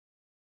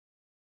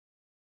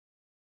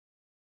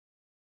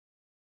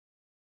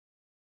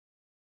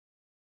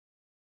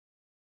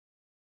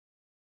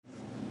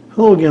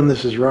Hello again,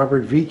 this is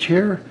Robert Veach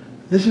here.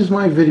 This is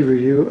my video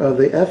review of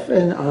the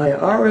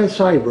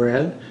FNIRSI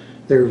brand,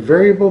 their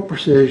variable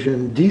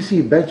precision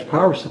DC bench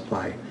power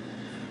supply.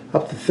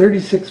 Up to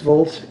 36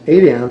 volts,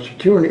 8 amps,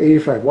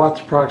 285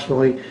 watts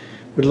approximately,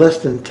 with less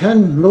than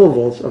 10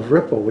 millivolts of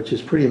ripple, which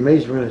is pretty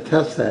amazing. We're going to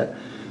test that.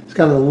 It's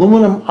got an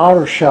aluminum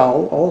outer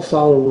shell, all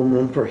solid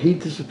aluminum for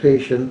heat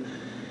dissipation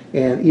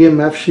and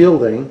EMF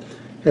shielding.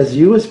 Has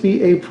a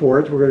USB-A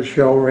port, we're going to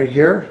show right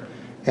here,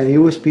 and a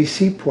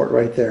USB-C port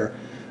right there.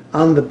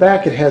 On the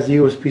back it has the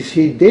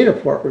USB-C data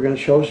port we're going to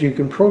show, so you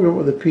can program it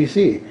with a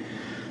PC.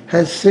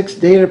 Has 6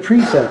 data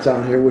presets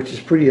on here, which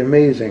is pretty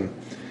amazing.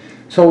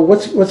 So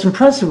what's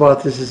impressive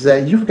about this is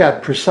that you've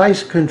got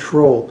precise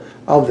control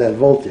of that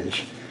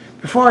voltage.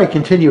 Before I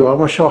continue, I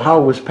want to show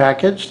how it was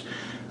packaged.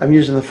 I'm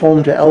using the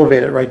foam to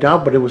elevate it right now,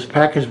 but it was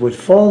packaged with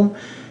foam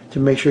to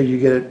make sure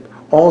you get it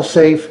all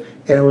safe,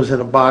 and it was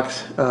in a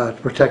box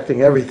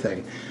protecting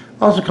everything.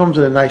 Also comes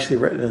with a nicely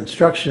written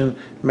instruction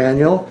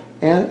manual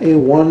and a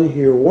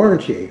 1-year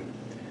warranty.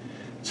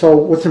 So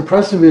what's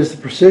impressive is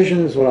the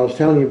precision, is what I was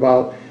telling you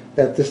about,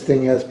 that this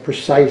thing has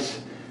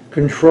precise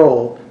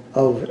control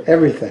of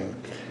everything.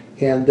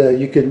 And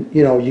you could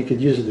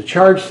use it to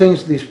charge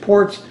things, these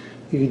ports.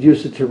 You could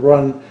use it to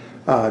run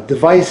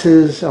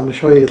devices. I'm going to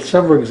show you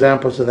several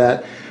examples of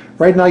that.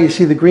 Right now you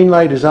see the green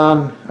light is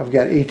on. I've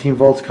got 18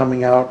 volts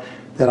coming out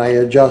that I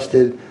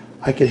adjusted.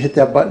 I could hit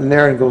that button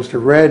there and it goes to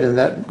red, and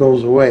that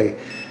goes away.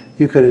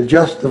 You could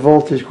adjust the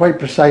voltage quite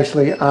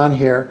precisely on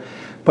here,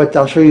 but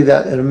I'll show you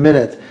that in a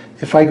minute.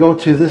 If I go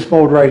to this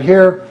mode right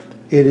here,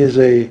 it is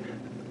a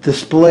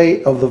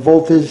display of the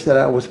voltage that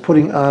I was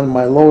putting on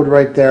my load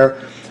right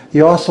there.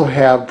 You also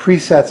have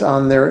presets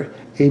on there,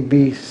 A,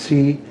 B,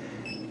 C,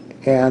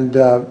 and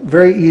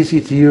very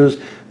easy to use.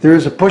 There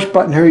is a push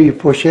button here you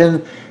push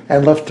in,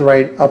 and left to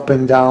right, up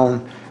and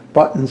down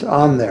buttons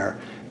on there.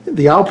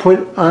 The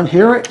output on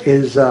here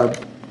is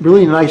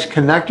really nice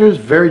connectors,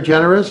 very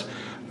generous,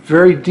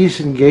 very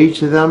decent gauge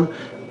to them,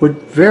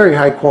 with very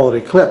high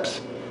quality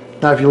clips.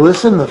 Now if you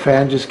listen, the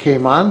fan just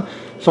came on,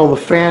 so the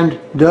fan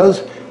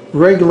does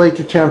regulate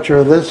the temperature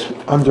of this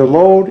under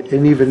load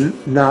and even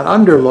not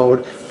under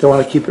load. They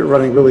want to keep it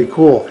running really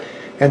cool.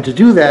 And to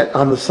do that,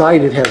 on the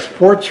side it has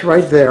ports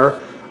right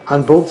there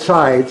on both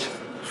sides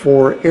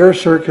for air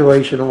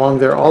circulation along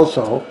there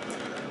also.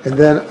 And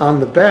then on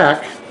the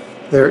back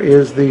there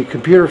is the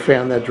computer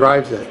fan that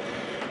drives it.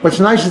 What's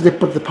nice is they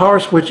put the power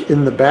switch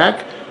in the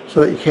back so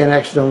that you can't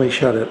accidentally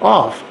shut it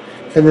off.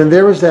 And then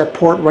there is that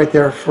port right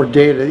there for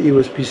data,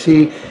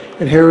 USB-C,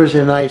 and here is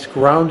a nice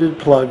grounded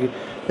plug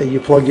that you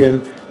plug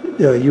in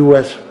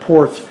US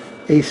ports,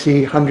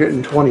 AC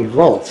 120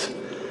 volts.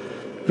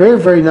 Very,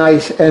 very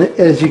nice, and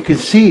as you can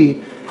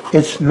see,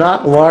 it's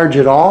not large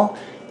at all.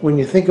 When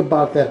you think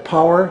about that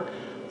power,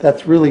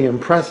 that's really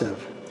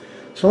impressive.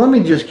 So let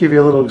me just give you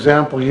a little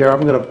example here.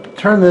 I'm going to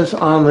turn this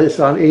on.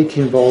 It's on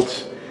 18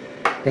 volts,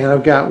 and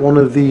I've got one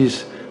of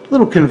these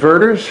little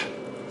converters,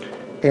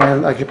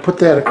 and I can put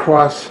that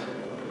across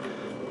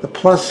the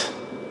plus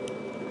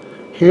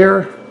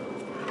here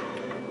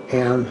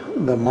and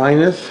the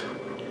minus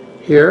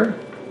here.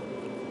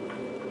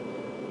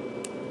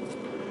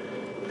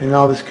 And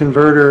now this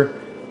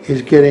converter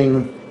is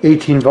getting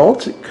 18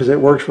 volts because it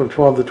works from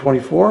 12 to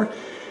 24.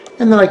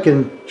 And then I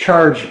can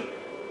charge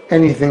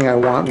anything I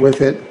want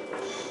with it,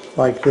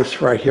 like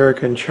this right here. I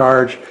can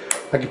charge.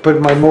 I can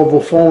put my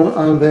mobile phone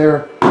on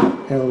there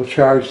and it'll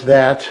charge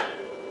that.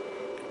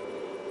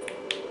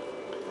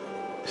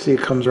 See,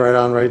 it comes right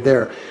on right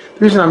there. The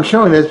reason I'm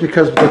showing this is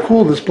because the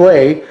cool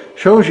display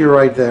shows you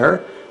right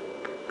there.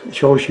 It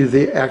shows you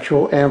the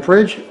actual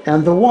amperage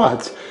and the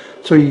watts.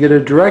 So you get a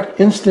direct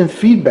instant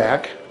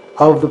feedback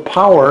of the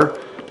power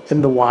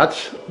in the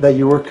watts that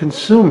you are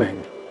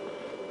consuming.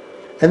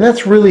 And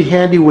that's really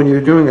handy when you're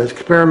doing an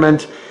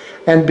experiment.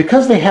 And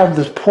because they have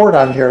this port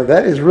on here,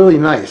 that is really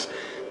nice.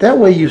 That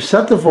way you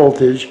set the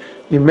voltage,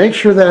 you make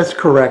sure that it's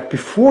correct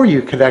before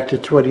you connect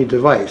it to any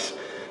device.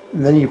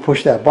 And then you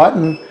push that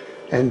button,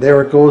 and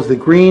there it goes, the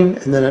green,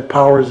 and then it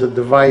powers the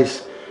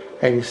device,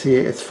 and you see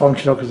it's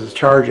functional because it's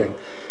charging.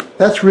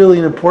 That's really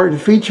an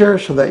important feature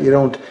so that you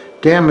don't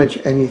damage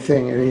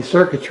anything, any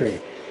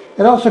circuitry.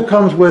 It also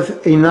comes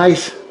with a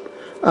nice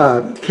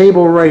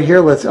cable right here.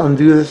 Let's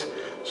undo this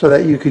so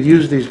that you could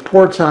use these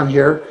ports on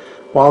here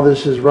while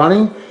this is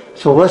running.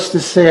 So let's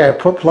just say I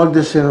plug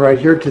this in right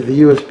here to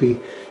the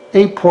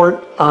USB-A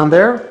port on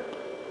there,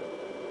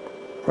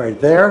 right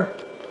there.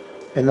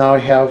 And now I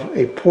have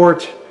a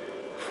port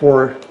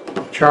for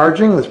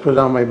charging. Let's put it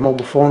on my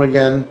mobile phone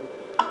again,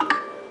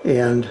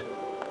 and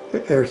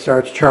it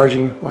starts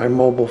charging my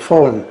mobile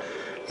phone.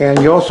 And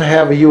you also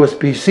have a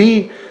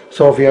USB-C,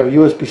 so if you have a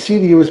USB-C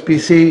to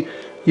USB-C,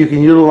 you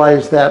can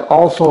utilize that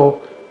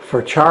also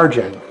for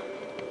charging.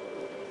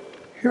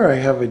 Here I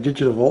have a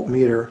digital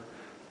voltmeter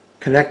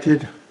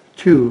connected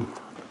to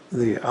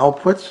the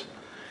outputs.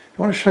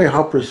 I want to show you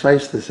how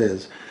precise this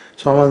is.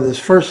 So I'm on this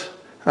first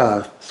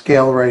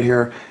scale right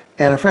here,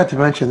 and I forgot to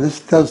mention this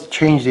does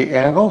change the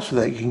angle so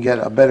that you can get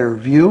a better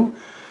view.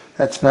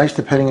 That's nice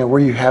depending on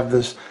where you have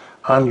this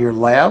on your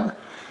lab.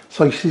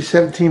 So you see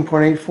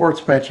 17.84,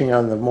 it's matching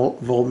on the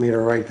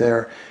voltmeter right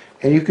there.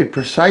 And you could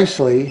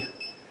precisely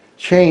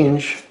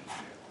change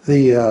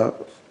the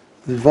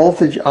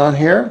voltage on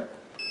here.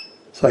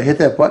 So I hit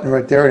that button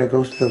right there and it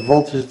goes to the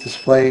voltage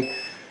display,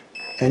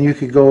 and you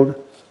could go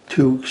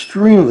to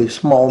extremely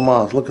small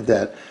amounts. Look at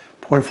that,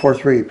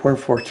 0.43,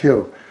 0.42.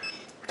 We're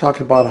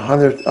talking about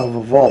 100th of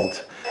a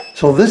volt.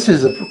 So this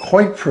is a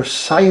quite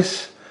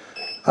precise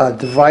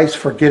device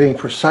for getting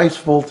precise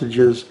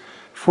voltages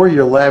for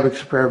your lab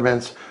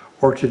experiments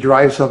or to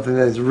drive something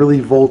that is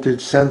really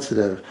voltage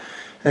sensitive.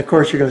 And of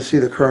course you're going to see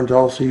the current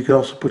also. You can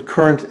also put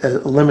current,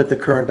 limit the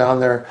current down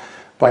there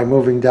by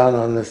moving down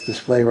on this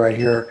display right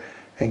here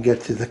and get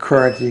to the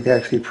current. You can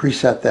actually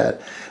preset that.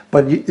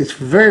 But it's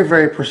very,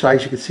 very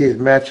precise. You can see it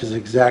matches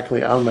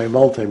exactly on my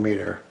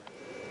multimeter.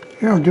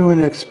 Here I'm doing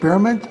an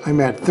experiment.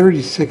 I'm at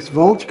 36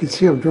 volts. You can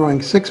see I'm drawing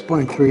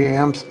 6.3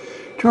 amps,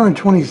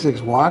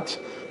 226 watts,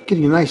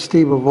 getting a nice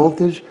stable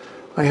voltage.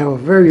 I have a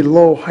very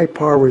low high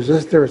power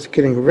resistor. It's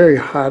getting very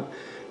hot,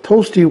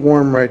 toasty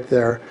warm right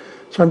there.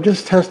 So I'm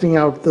just testing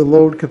out the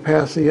load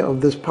capacity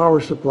of this power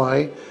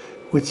supply,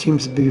 which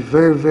seems to be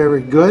very,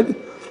 very good.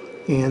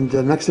 And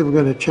next thing we're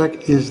going to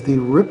check is the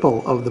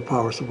ripple of the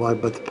power supply,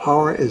 but the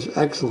power is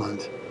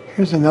excellent.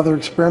 Here's another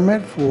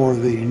experiment for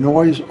the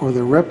noise or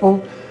the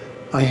ripple.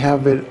 I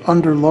have it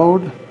under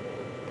load,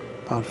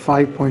 about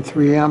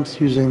 5.3 amps,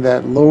 using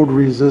that load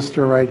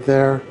resistor right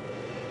there.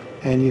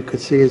 And you can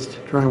see it's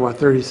drawing about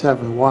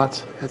 37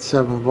 watts at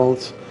 7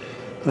 volts.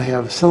 And I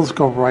have a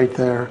oscilloscope right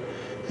there.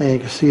 And you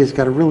can see it's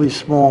got a really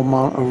small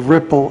amount of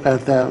ripple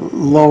at that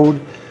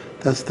load.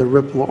 That's the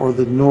ripple or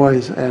the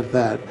noise at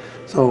that.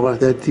 So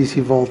that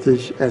DC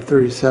voltage at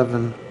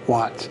 37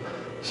 watts.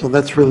 So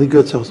that's really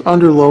good. So it's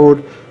under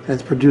load and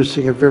it's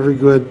producing a very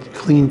good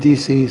clean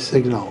DC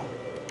signal.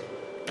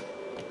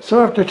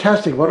 So after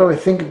testing, what do I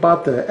think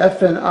about the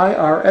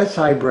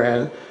FNIRSI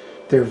brand,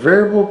 their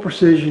variable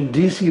precision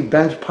DC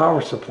bench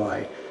power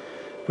supply,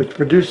 which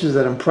produces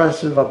an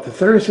impressive up to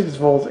 36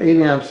 volts,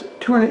 8 amps,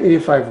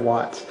 285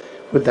 watts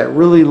with that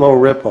really low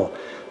ripple.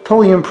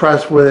 Totally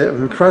impressed with it.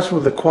 I'm impressed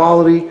with the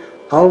quality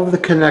of the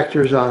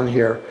connectors on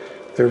here.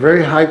 They're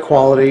very high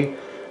quality,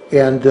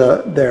 and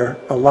they're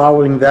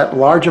allowing that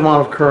large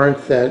amount of current,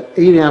 that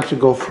 8 amps, to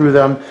go through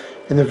them.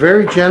 And they're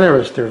very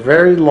generous. They're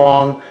very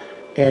long,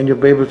 and you'll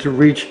be able to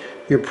reach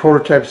your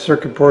prototype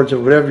circuit boards or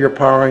whatever you're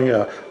powering,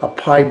 a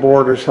Pi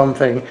board or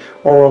something,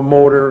 or a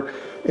motor.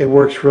 It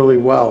works really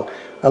well.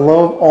 I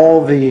love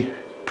all the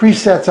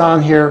presets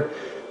on here.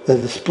 The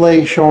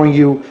display showing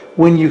you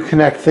when you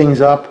connect things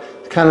up.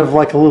 It's kind of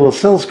like a little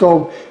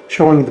oscilloscope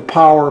showing the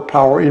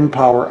power in,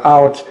 power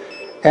out,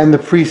 and the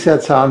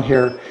presets on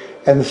here,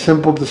 and the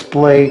simple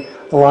display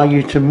allowing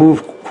you to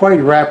move quite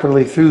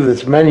rapidly through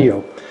this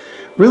menu.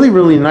 Really,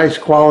 really nice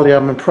quality.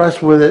 I'm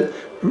impressed with it.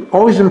 I'm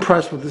always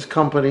impressed with this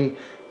company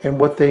and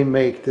what they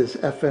make, this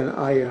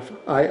FNIRSI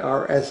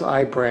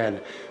brand.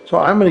 So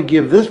I'm going to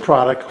give this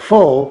product a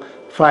full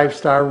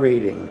 5-star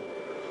rating.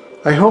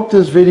 I hope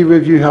this video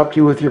review helped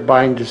you with your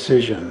buying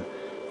decision.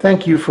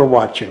 Thank you for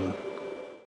watching.